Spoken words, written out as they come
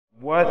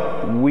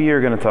What we are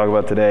going to talk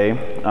about today,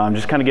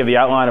 just kind of give the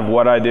outline of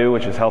what I do,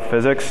 which is health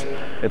physics.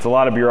 It's a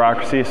lot of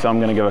bureaucracy, so I'm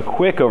going to give a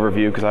quick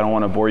overview because I don't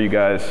want to bore you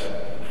guys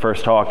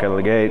first talk out of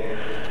the gate.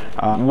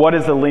 What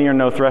is the linear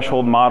no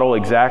threshold model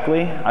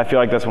exactly? I feel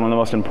like that's one of the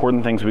most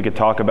important things we could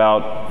talk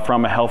about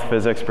from a health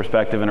physics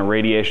perspective and a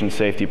radiation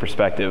safety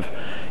perspective.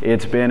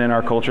 It's been in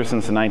our culture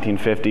since the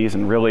 1950s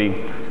and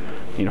really,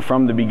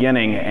 from the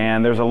beginning,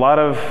 and there's a lot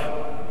of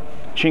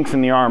chinks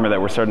in the armor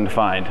that we're starting to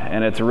find,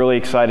 and it's a really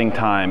exciting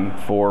time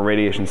for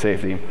radiation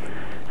safety.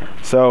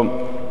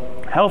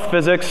 So health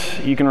physics,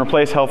 you can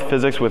replace health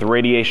physics with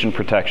radiation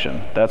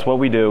protection. That's what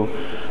we do.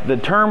 The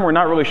term, we're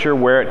not really sure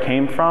where it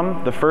came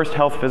from. The first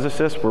health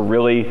physicists were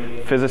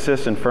really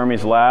physicists in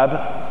Fermi's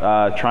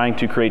lab trying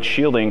to create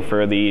shielding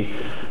for the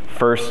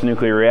first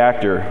nuclear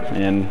reactor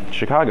in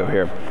Chicago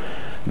here.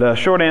 The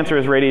short answer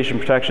is radiation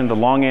protection. The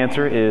long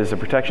answer is the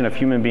protection of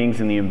human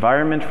beings in the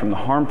environment from the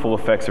harmful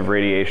effects of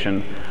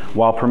radiation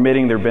while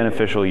permitting their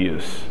beneficial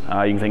use. You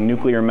can think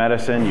nuclear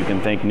medicine, you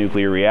can think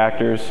nuclear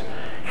reactors.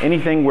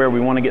 Anything where we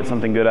want to get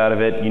something good out of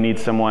it, you need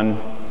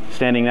someone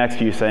standing next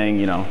to you saying,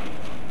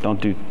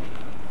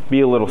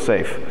 be a little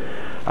safe.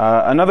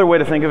 Another way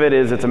to think of it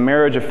is it's a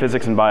marriage of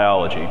physics and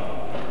biology.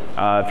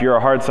 If you're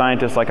a hard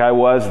scientist like I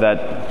was,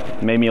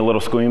 that made me a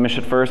little squeamish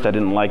at first. I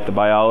didn't like the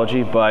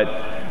biology,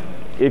 but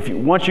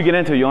once you get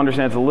into it, you'll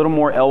understand it's a little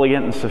more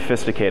elegant and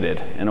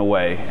sophisticated in a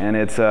way, and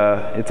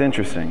it's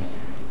interesting.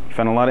 You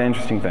find a lot of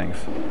interesting things.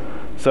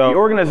 So the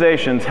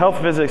organizations,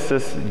 health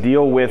physicists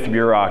deal with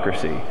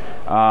bureaucracy.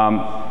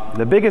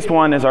 The biggest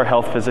one is our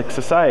Health Physics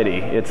Society.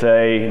 It's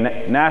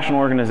a national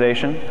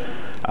organization.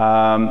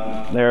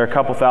 There are a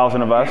couple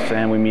thousand of us,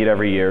 and we meet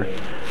every year.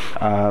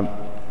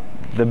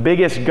 The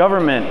biggest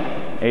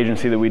government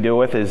agency that we deal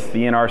with is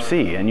the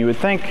NRC, and you would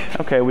think,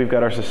 okay, we've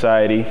got our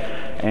society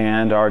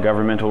and our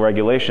governmental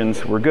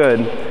regulations, we're good.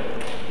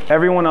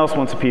 Everyone else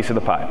wants a piece of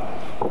the pie.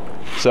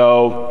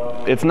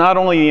 So it's not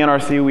only the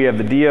NRC, we have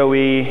the DOE,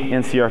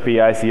 NCRP,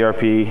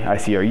 ICRP,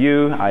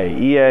 ICRU,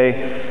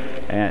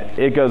 IAEA, and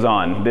it goes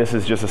on. This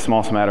is just a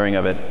small smattering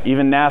of it.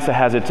 Even NASA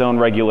has its own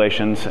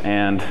regulations,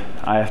 and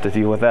I have to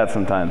deal with that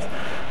sometimes.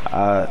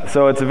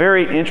 So it's a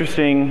very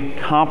interesting,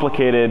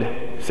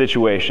 complicated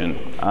situation.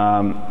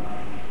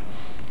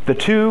 The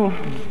two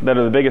that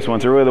are the biggest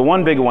ones are really the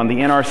one big one, the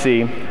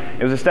NRC.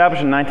 It was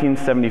established in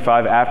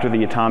 1975 after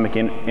the Atomic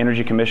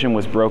Energy Commission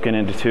was broken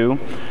into two.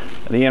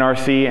 The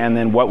NRC and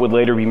then what would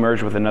later be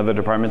merged with another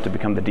department to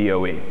become the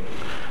DOE.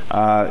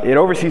 It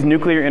oversees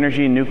nuclear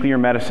energy, nuclear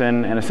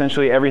medicine, and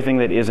essentially everything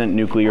that isn't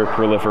nuclear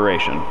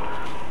proliferation.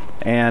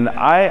 And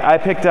I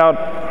picked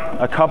out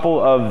a couple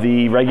of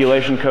the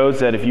regulation codes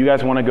that if you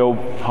guys want to go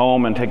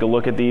home and take a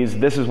look at these,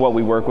 this is what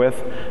we work with.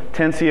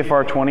 10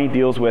 CFR 20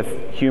 deals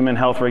with human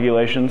health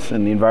regulations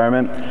in the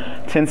environment.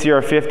 10 CR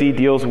 50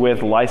 deals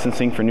with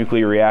licensing for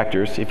nuclear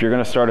reactors. If you're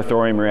going to start a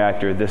thorium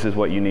reactor, this is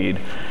what you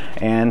need.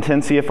 And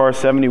 10 CFR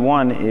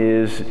 71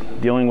 is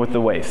dealing with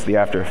the waste, the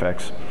after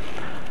effects.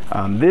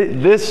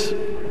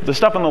 The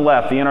stuff on the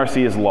left, the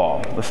NRC is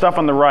law. The stuff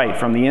on the right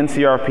from the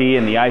NCRP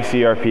and the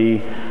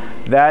ICRP,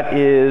 that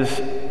is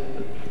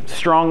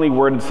strongly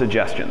worded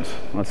suggestions,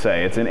 let's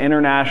say. It's an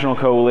international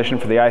coalition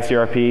for the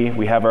ICRP.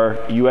 We have our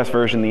US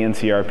version, the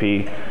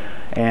NCRP.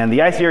 And the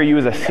ICRU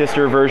is a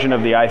sister version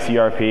of the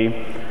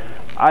ICRP.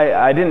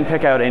 I didn't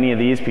pick out any of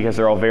these because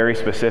they're all very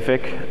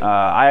specific.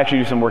 I actually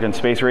do some work in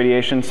space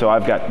radiation, so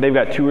they've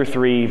got 2 or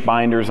 3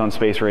 binders on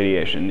space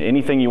radiation.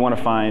 Anything you want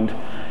to find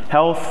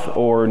health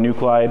or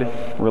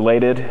nuclide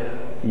related,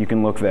 you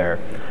can look there.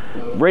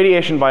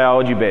 Radiation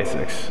biology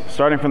basics,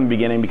 starting from the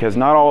beginning because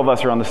not all of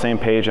us are on the same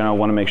page and I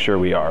want to make sure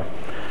we are.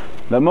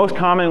 The most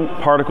common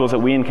particles that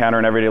we encounter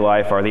in everyday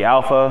life are the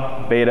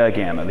alpha, beta,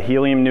 gamma, the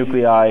helium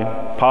nuclei,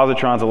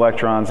 positrons,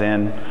 electrons,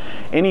 and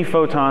any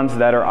photons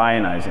that are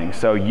ionizing,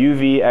 so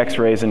UV,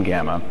 X-rays, and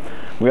gamma.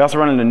 We also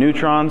run into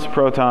neutrons,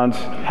 protons,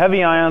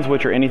 heavy ions,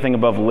 which are anything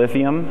above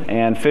lithium,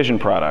 and fission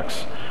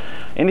products.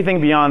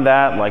 Anything beyond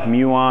that, like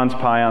muons,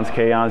 pions,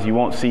 kaons, you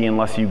won't see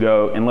unless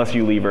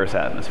you leave Earth's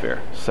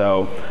atmosphere.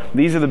 So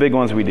these are the big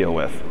ones we deal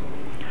with.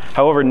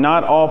 However,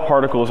 not all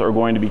particles are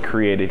going to be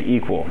created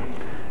equal.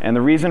 And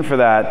the reason for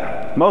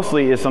that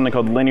mostly is something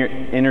called linear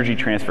energy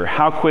transfer,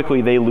 how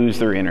quickly they lose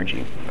their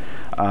energy.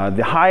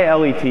 The high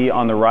LET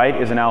on the right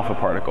is an alpha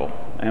particle.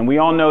 And we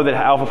all know that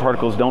alpha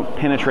particles don't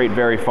penetrate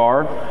very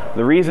far.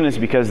 The reason is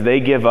because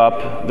they give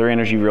up their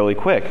energy really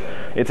quick.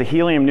 It's a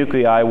helium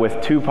nuclei with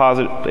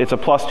it's a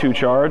 +2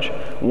 charge.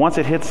 Once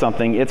it hits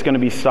something, it's going to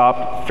be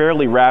stopped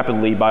fairly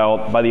rapidly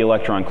by the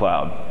electron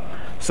cloud.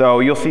 So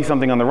you'll see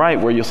something on the right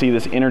where you'll see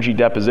this energy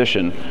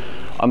deposition.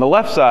 On the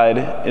left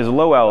side is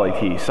low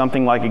LET,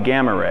 something like a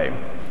gamma ray.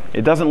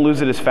 It doesn't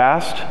lose it as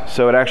fast,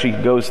 so it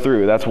actually goes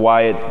through. That's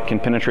why it can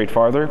penetrate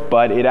farther,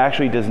 but it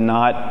actually does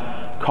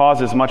not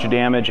cause as much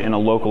damage in a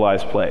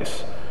localized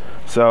place.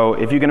 So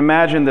if you can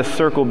imagine this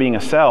circle being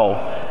a cell,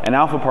 an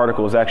alpha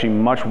particle is actually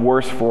much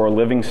worse for a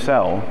living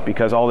cell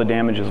because all the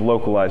damage is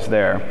localized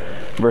there,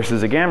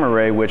 versus a gamma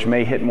ray, which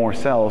may hit more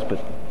cells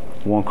but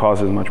won't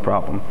cause as much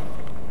problem.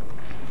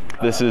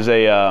 This is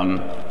a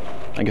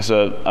I guess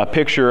a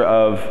picture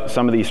of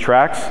some of these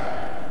tracks.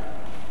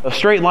 A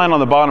straight line on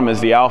the bottom is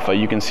the alpha.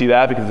 You can see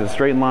that because it's a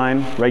straight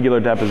line, regular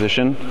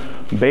deposition.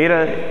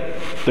 Beta,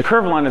 the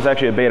curved line is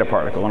actually a beta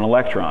particle, an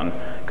electron,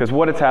 because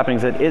what it's happening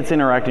is that it's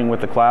interacting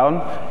with the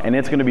cloud and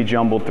it's going to be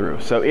jumbled through.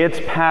 So its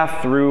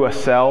path through a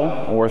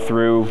cell or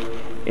through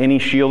any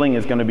shielding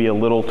is going to be a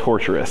little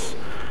tortuous.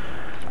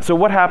 So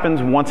what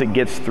happens once it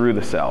gets through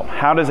the cell?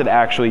 How does it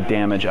actually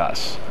damage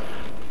us?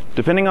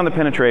 Depending on the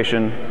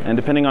penetration and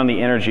depending on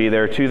the energy,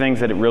 there are two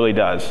things that it really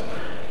does.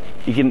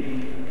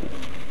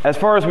 As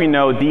far as we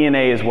know,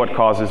 DNA is what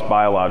causes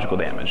biological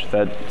damage.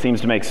 That seems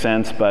to make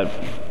sense, but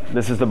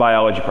this is the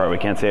biology part. We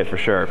can't say it for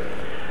sure.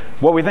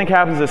 What we think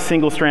happens is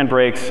single-strand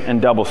breaks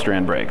and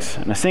double-strand breaks.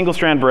 In a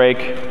single-strand break,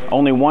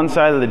 only one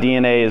side of the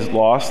DNA is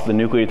lost, the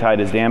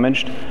nucleotide is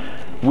damaged.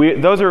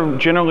 Those are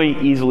generally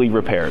easily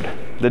repaired.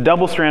 The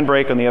double-strand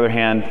break, on the other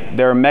hand,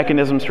 there are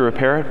mechanisms to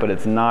repair it, but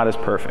it's not as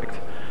perfect.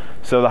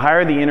 So the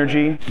higher the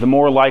energy, the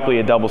more likely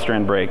a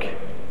double-strand break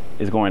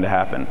is going to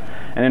happen.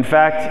 And in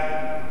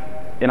fact,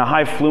 in a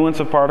high fluence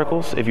of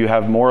particles, if you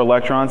have more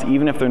electrons,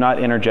 even if they're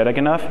not energetic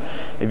enough,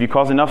 if you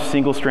cause enough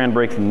single-strand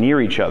breaks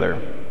near each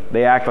other,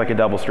 they act like a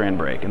double-strand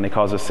break, and they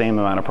cause the same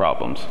amount of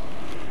problems.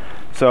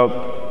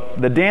 So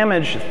the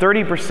damage,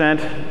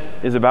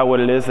 30% is about what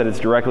it is, that it's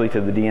directly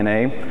to the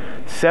DNA.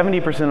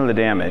 70% of the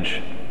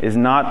damage is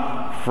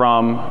not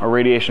from a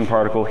radiation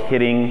particle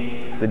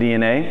hitting the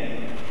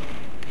DNA.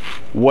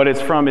 What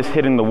it's from is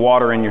hitting the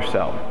water in your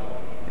cell.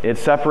 It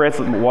separates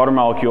the water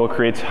molecule,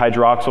 creates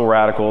hydroxyl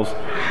radicals.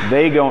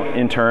 They go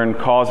in turn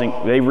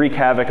they wreak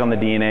havoc on the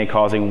DNA,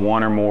 causing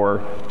one or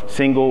more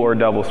single or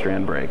double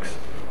strand breaks.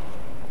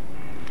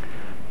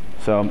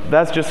 So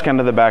that's just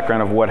kind of the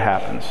background of what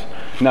happens.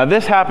 Now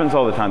this happens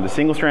all the time. The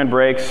single strand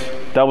breaks,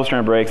 double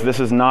strand breaks, this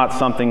is not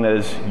something that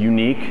is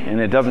unique, and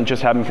it doesn't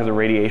just happen because of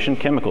radiation.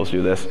 Chemicals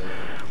do this.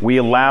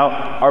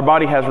 Our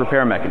body has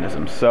repair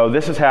mechanisms. So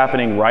this is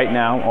happening right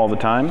now all the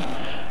time.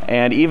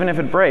 And even if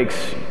it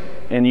breaks,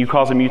 and you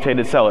cause a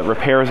mutated cell, it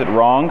repairs it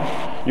wrong,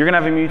 you're going to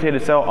have a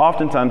mutated cell.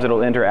 Oftentimes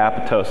it'll enter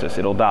apoptosis,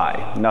 it'll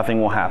die.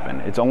 Nothing will happen.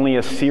 It's only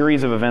a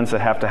series of events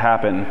that have to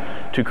happen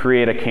to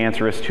create a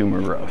cancerous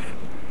tumor growth.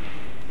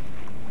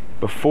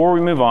 Before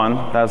we move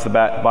on, that's the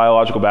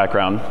biological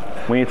background,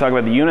 we need to talk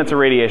about the units of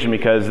radiation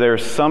because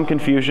there's some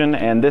confusion,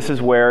 and this is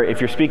where,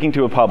 if you're speaking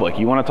to a public,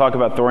 you want to talk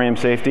about thorium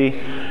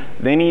safety,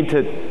 you need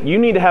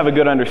to have a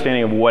good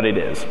understanding of what it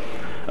is.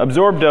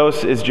 Absorbed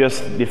dose is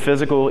just the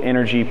physical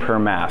energy per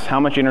mass, how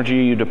much energy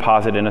you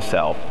deposit in a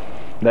cell.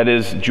 That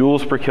is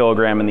joules per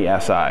kilogram in the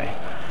SI.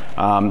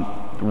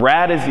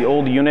 Rad is the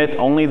old unit,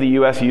 only the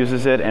US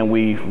uses it, and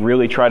we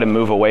really try to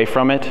move away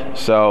from it.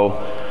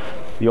 So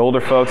the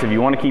older folks, if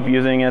you want to keep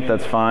using it,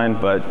 that's fine,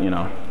 but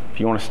if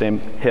you want to stay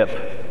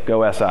hip,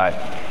 go SI.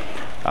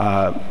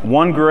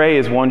 1 gray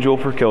is 1 joule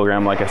per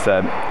kilogram, like I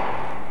said.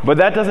 But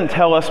that doesn't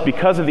tell us,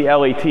 because of the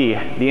LAT,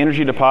 the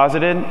energy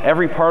deposited,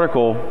 every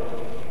particle,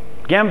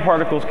 gamma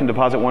particles can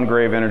deposit 1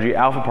 gray of energy,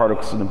 alpha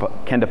particles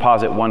can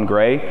deposit 1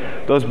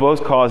 gray. Those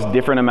both cause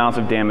different amounts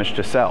of damage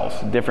to cells,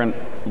 different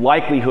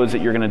likelihoods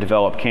that you're going to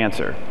develop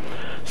cancer.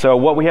 So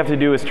what we have to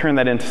do is turn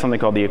that into something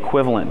called the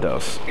equivalent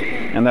dose.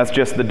 And that's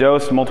just the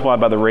dose multiplied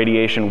by the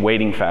radiation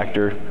weighting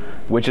factor,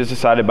 which is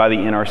decided by the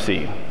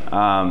NRC.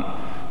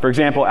 For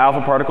example,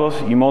 alpha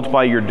particles, you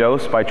multiply your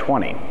dose by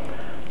 20.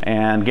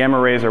 And gamma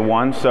rays are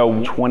 1,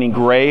 so 20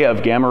 gray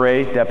of gamma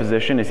ray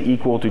deposition is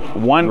equal to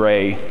 1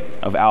 gray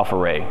of alpha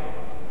ray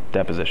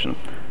deposition.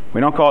 We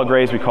don't call it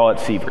grays, we call it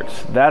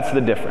sieverts. That's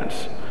the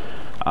difference.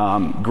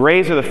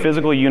 Grays are the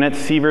physical units,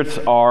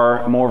 sieverts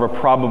are more of a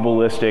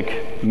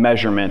probabilistic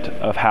measurement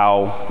of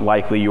how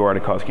likely you are to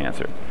cause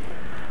cancer.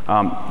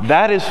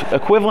 That is,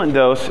 equivalent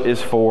dose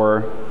is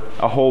for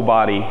a whole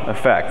body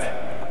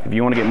effect. If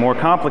you want to get more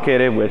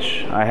complicated,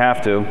 which I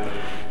have to,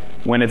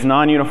 when it's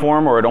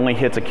non-uniform or it only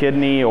hits a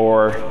kidney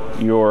or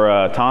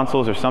your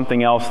tonsils or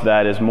something else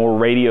that is more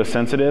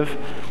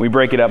radiosensitive, we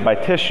break it up by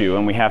tissue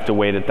and we have to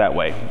weight it that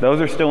way.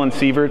 Those are still in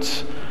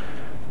sieverts.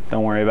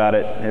 Don't worry about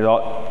it.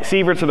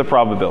 Sieverts are the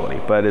probability,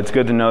 but it's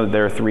good to know that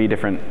there are 3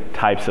 different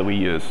types that we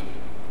use.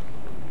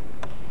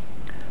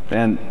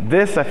 And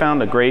this, I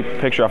found a great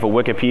picture off of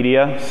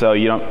Wikipedia, so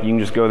you can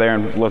just go there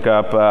and look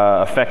up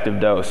effective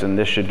dose, and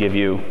this should give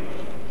you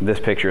this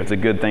picture. It's a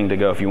good thing to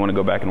go if you want to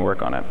go back and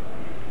work on it.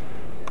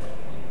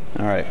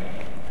 All right,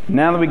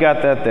 now that we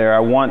got that there, I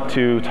want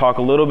to talk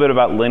a little bit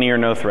about linear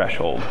no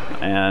threshold.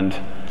 And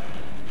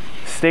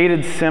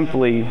stated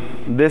simply,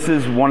 this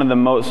is one of the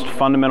most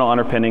fundamental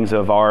underpinnings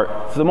of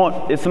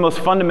it's the most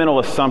fundamental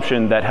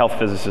assumption that health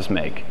physicists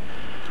make.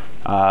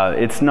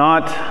 It's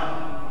not,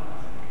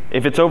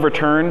 if it's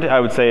overturned, I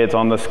would say it's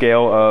on the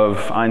scale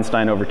of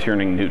Einstein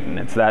overturning Newton.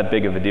 It's that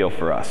big of a deal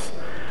for us.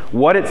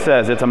 What it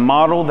says, it's a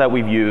model that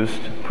we've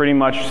used pretty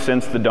much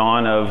since the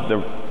dawn of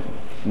the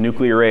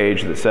nuclear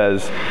age that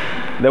says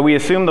that we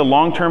assume the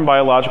long-term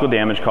biological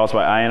damage caused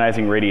by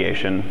ionizing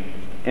radiation,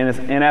 in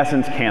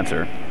essence,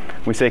 cancer.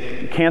 We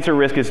say cancer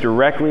risk is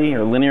directly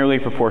or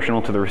linearly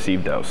proportional to the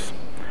received dose.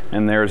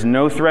 and there's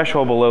no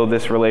threshold below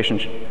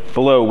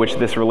which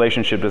this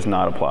relationship does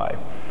not apply.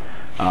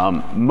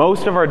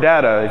 Most of our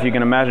data, if you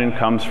can imagine,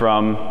 comes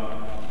from,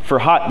 for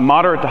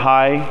moderate to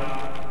high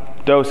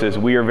doses,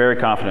 we are very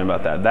confident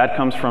about that. That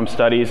comes from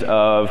studies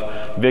of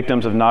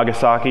victims of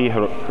Nagasaki,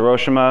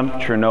 Hiroshima,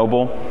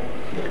 Chernobyl,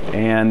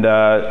 and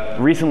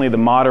recently the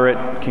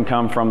moderate can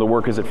come from the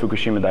workers at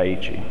Fukushima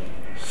Daiichi.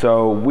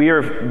 So we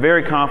are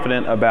very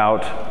confident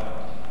about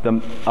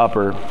the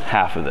upper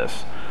half of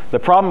this. The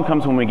problem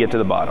comes when we get to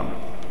the bottom.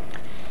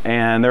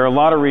 And there are a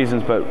lot of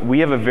reasons, but we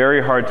have a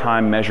very hard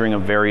time measuring a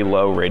very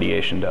low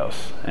radiation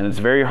dose. And it's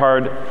very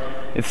hard,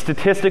 it's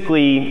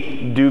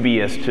statistically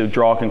dubious to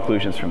draw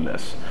conclusions from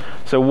this.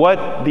 So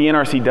what the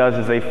NRC does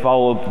is they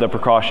follow the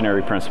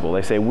precautionary principle.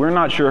 They say, we're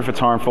not sure if it's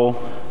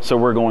harmful, so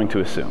we're going to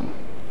assume.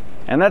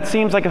 And that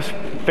seems like a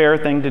fair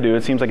thing to do.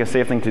 It seems like a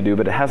safe thing to do,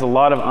 but it has a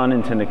lot of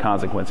unintended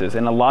consequences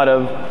and a lot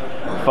of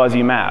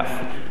fuzzy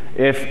math.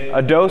 If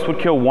a dose would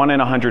kill 1 in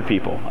 100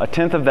 people, a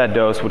tenth of that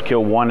dose would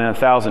kill 1 in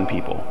 1,000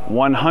 people,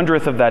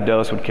 1/100th of that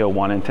dose would kill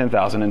 1 in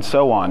 10,000, and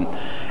so on.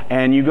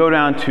 And you go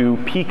down to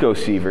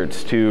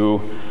picosieverts,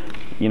 to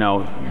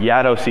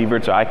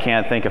yatosieverts, I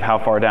can't think of how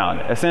far down.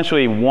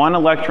 Essentially, 1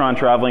 electron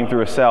traveling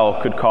through a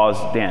cell could cause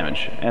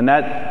damage. And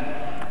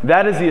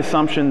that is the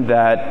assumption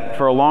that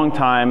for a long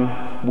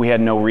time we had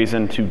no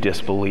reason to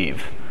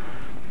disbelieve.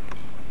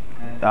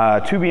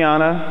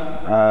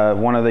 Tubiana,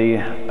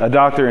 a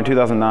doctor in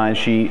 2009,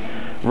 she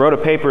wrote a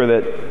paper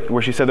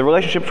where she said the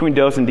relationship between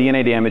dose and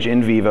DNA damage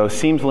in vivo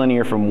seems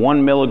linear from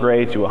 1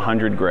 milligray to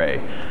 100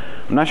 gray.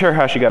 I'm not sure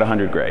how she got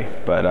 100 gray,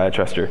 but I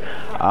trust her.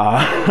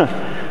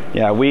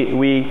 Yeah,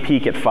 we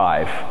peak at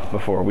 5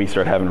 before we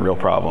start having real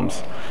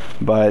problems.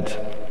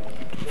 But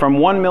from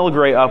 1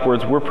 milligray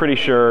upwards, we're pretty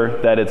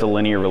sure that it's a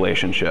linear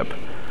relationship.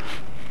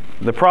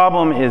 The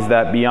problem is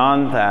that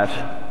beyond that,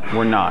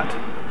 we're not.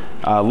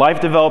 Life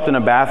developed in a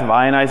bath of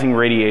ionizing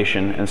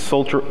radiation and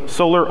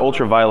solar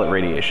ultraviolet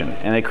radiation,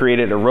 and they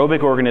created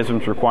aerobic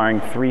organisms requiring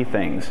 3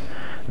 things: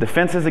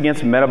 defenses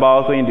against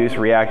metabolically induced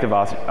reactive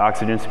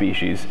oxygen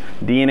species,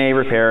 DNA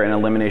repair, and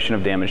elimination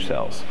of damaged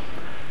cells.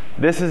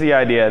 This is the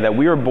idea that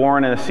we were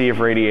born in a sea of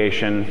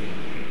radiation,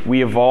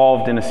 we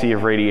evolved in a sea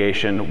of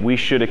radiation, we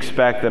should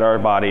expect that our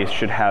bodies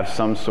should have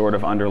some sort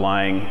of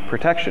underlying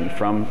protection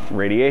from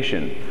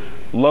radiation.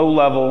 Low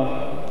level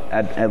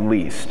at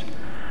least.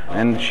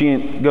 And she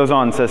goes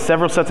on and says,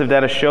 several sets of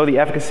data show the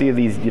efficacy of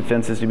these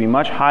defenses to be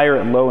much higher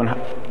at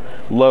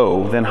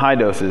low than high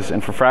doses,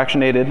 and for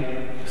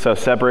fractionated, so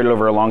separated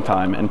over a long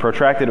time, and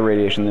protracted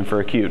irradiation than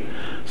for acute.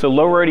 So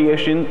low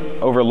radiation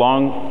over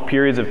long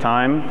periods of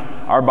time,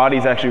 our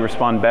bodies actually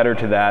respond better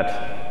to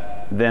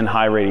that than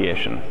high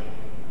radiation.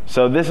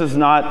 So this is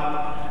not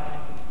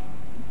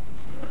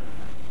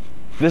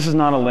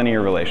a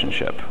linear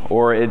relationship,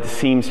 or it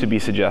seems to be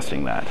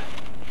suggesting that,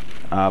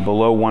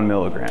 below 1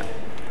 milligram.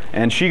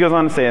 And she goes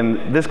on to say,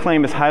 and this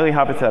claim is highly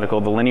hypothetical,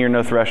 the linear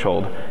no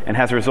threshold, and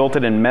has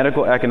resulted in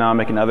medical,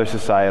 economic, and other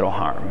societal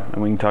harm.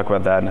 And we can talk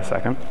about that in a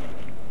second.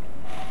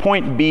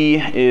 Point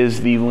B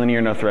is the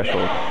linear no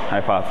threshold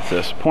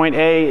hypothesis. Point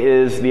A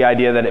is the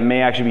idea that it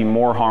may actually be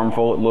more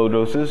harmful at low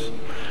doses.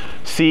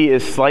 C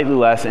is slightly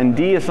less, and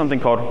D is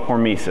something called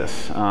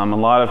hormesis. A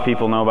lot of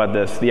people know about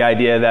this, the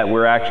idea that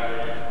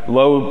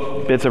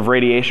low bits of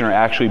radiation are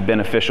actually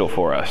beneficial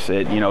for us.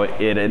 It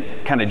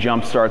kind of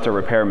jump starts a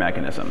repair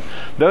mechanism.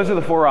 Those are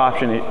the 4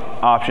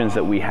 options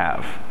that we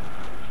have.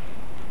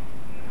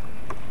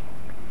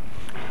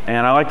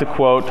 And I like to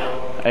quote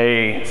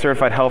a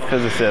certified health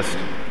physicist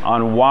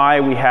on why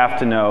we have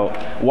to know,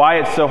 why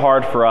it's so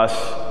hard for us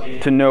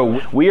to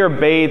know. We are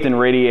bathed in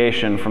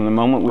radiation from the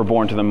moment we're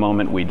born to the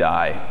moment we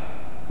die.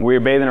 We are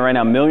bathed in it right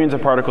now. Millions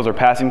of particles are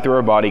passing through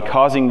our body,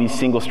 causing these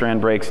single-strand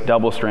breaks,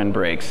 double-strand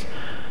breaks.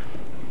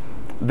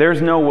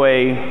 There's no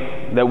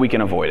way that we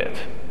can avoid it.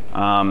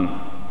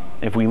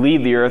 If we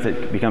leave the Earth,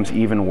 it becomes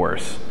even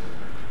worse.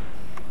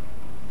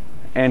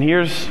 And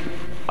here's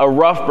a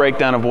rough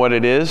breakdown of what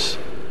it is.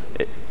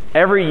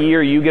 Every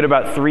year, you get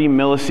about 3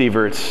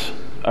 millisieverts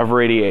of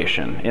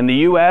radiation. In the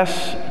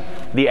US,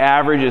 the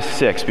average is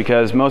 6,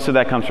 because most of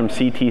that comes from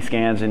CT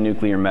scans and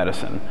nuclear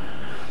medicine.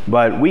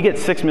 But we get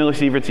 6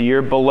 millisieverts a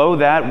year. Below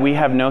that, we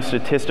have no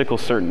statistical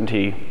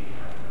certainty.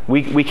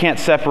 We can't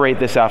separate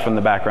this out from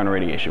the background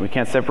radiation. We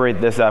can't separate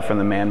this out from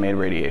the man-made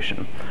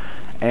radiation.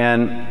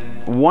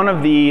 And one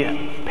of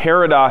the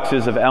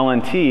paradoxes of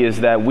LNT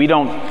is that we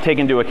don't take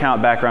into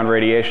account background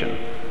radiation.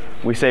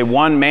 We say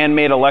 1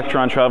 man-made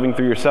electron traveling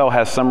through your cell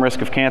has some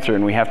risk of cancer,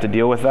 and we have to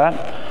deal with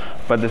that.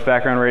 But this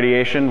background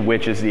radiation,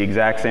 which is the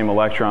exact same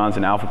electrons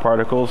and alpha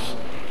particles,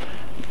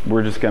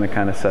 we're just going to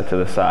kind of set to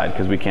the side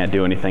because we can't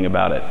do anything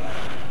about it.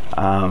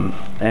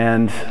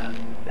 And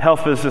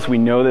health physicists, we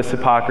know this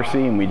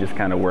hypocrisy, and we just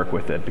kind of work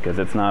with it because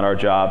it's not our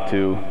job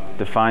to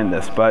define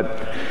this. But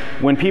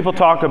when people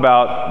talk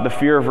about the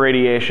fear of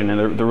radiation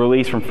and the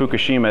release from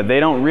Fukushima, they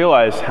don't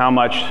realize how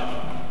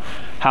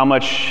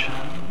much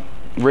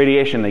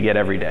radiation they get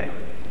every day.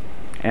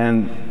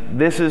 And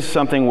this is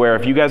something where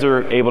if you guys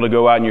are able to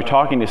go out and you're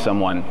talking to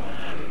someone,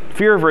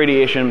 fear of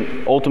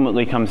radiation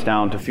ultimately comes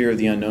down to fear of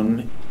the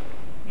unknown.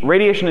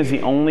 Radiation is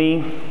the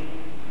only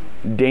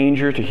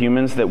danger to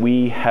humans that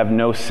we have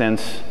no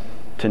sense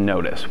to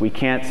notice. We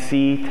can't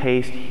see,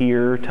 taste,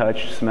 hear,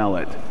 touch, smell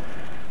it.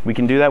 We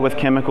can do that with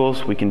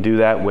chemicals, we can do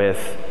that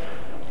with,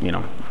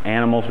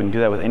 animals, we can do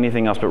that with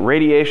anything else, but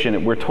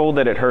radiation, we're told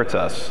that it hurts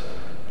us,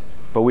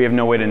 but we have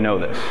no way to know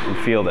this and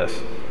feel this.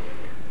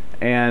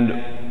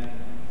 And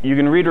you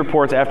can read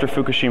reports after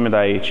Fukushima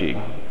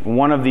Daiichi.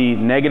 One of the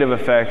negative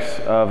effects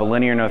of a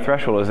linear no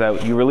threshold is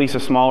that you release a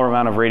smaller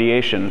amount of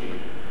radiation.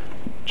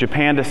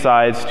 Japan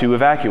decides to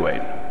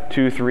evacuate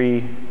 2,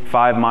 3,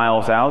 5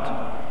 miles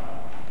out.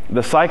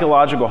 The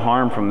psychological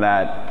harm from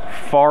that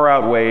far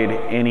outweighed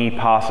any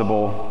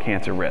possible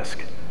cancer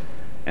risk.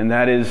 And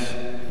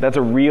that's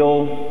a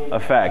real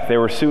effect. There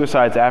were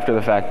suicides after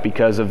the fact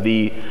because of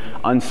the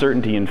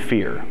uncertainty and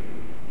fear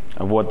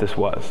of what this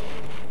was,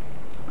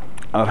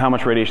 of how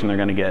much radiation they're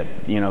going to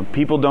get.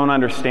 People don't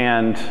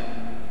understand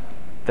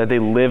that they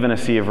live in a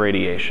sea of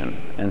radiation.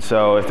 And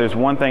so if there's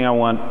one thing I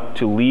want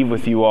to leave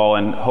with you all,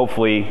 and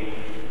hopefully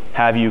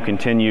have you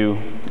continue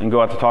and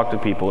go out to talk to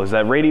people, is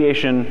that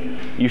radiation,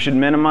 you should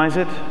minimize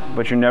it,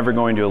 but you're never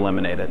going to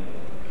eliminate it.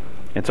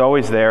 It's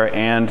always there,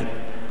 and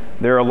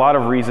there are a lot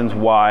of reasons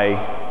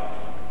why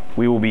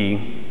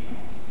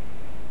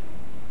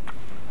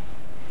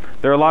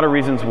there are a lot of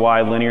reasons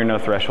why linear no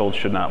threshold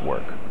should not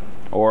work,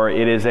 or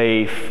it is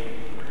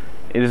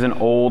an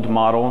old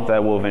model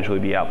that will eventually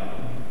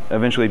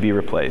be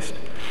replaced.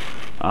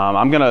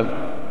 I'm going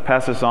to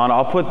pass this on.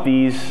 I'll put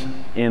these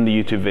in the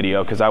YouTube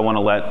video because I want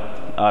to let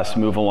us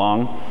move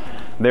along.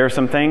 There are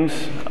some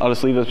things, I'll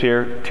just leave this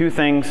here, 2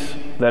 things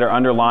that are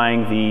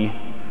underlying the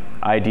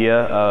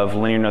idea of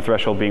linear no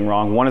threshold being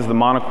wrong. One is the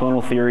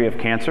monoclonal theory of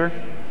cancer,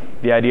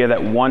 the idea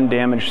that one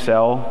damaged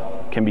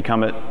cell can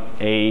become an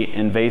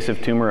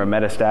invasive tumor, a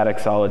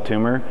metastatic solid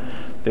tumor.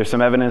 There's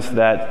some evidence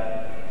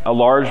that a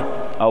large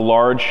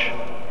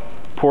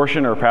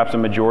portion, or perhaps a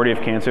majority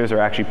of cancers, are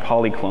actually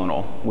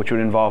polyclonal, which would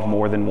involve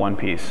more than one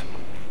piece.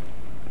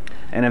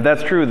 And if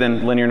that's true,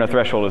 then linear no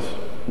threshold is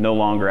no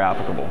longer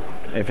applicable.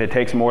 If it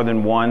takes more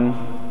than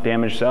one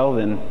damaged cell,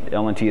 then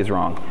LNT is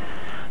wrong.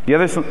 The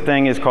other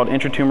thing is called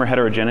intratumor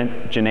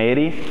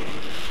heterogeneity.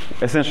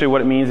 Essentially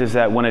what it means is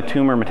that when a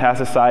tumor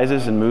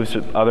metastasizes and moves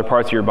to other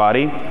parts of your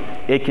body,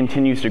 it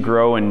continues to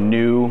grow in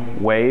new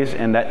ways,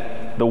 and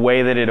that the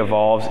way that it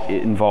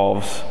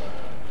involves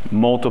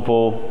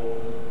multiple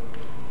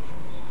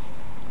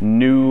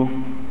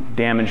new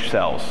damaged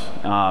cells.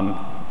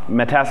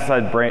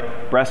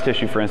 Metastasized breast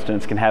tissue, for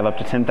instance, can have up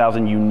to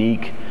 10,000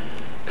 unique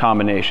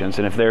combinations.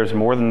 And if there's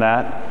more than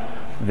that,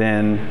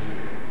 then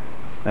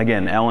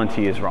again,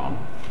 LNT is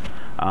wrong.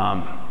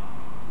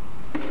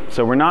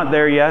 So we're not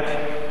there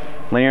yet.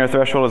 Linear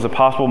threshold as a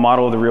possible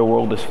model of the real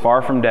world is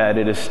far from dead.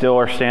 It is still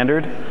our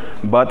standard,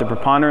 but the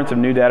preponderance of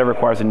new data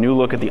requires a new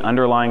look at the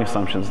underlying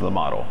assumptions of the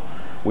model.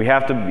 We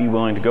have to be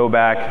willing to go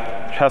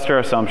back, test our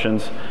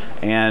assumptions,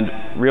 and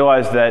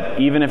realize that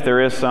even if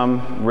there is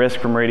some risk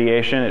from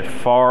radiation, it is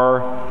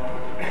far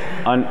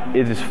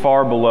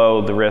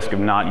below the risk of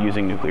not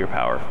using nuclear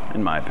power,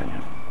 in my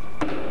opinion.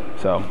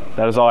 So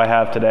that is all I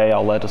have today.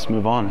 I'll let us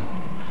move on.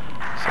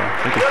 So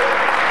thank you.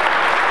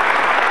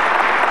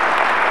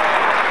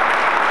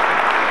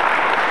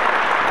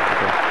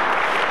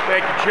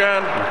 Thank you,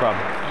 John. No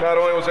problem. Not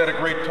only was that a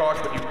great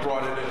talk, but you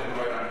brought it in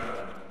right on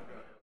time.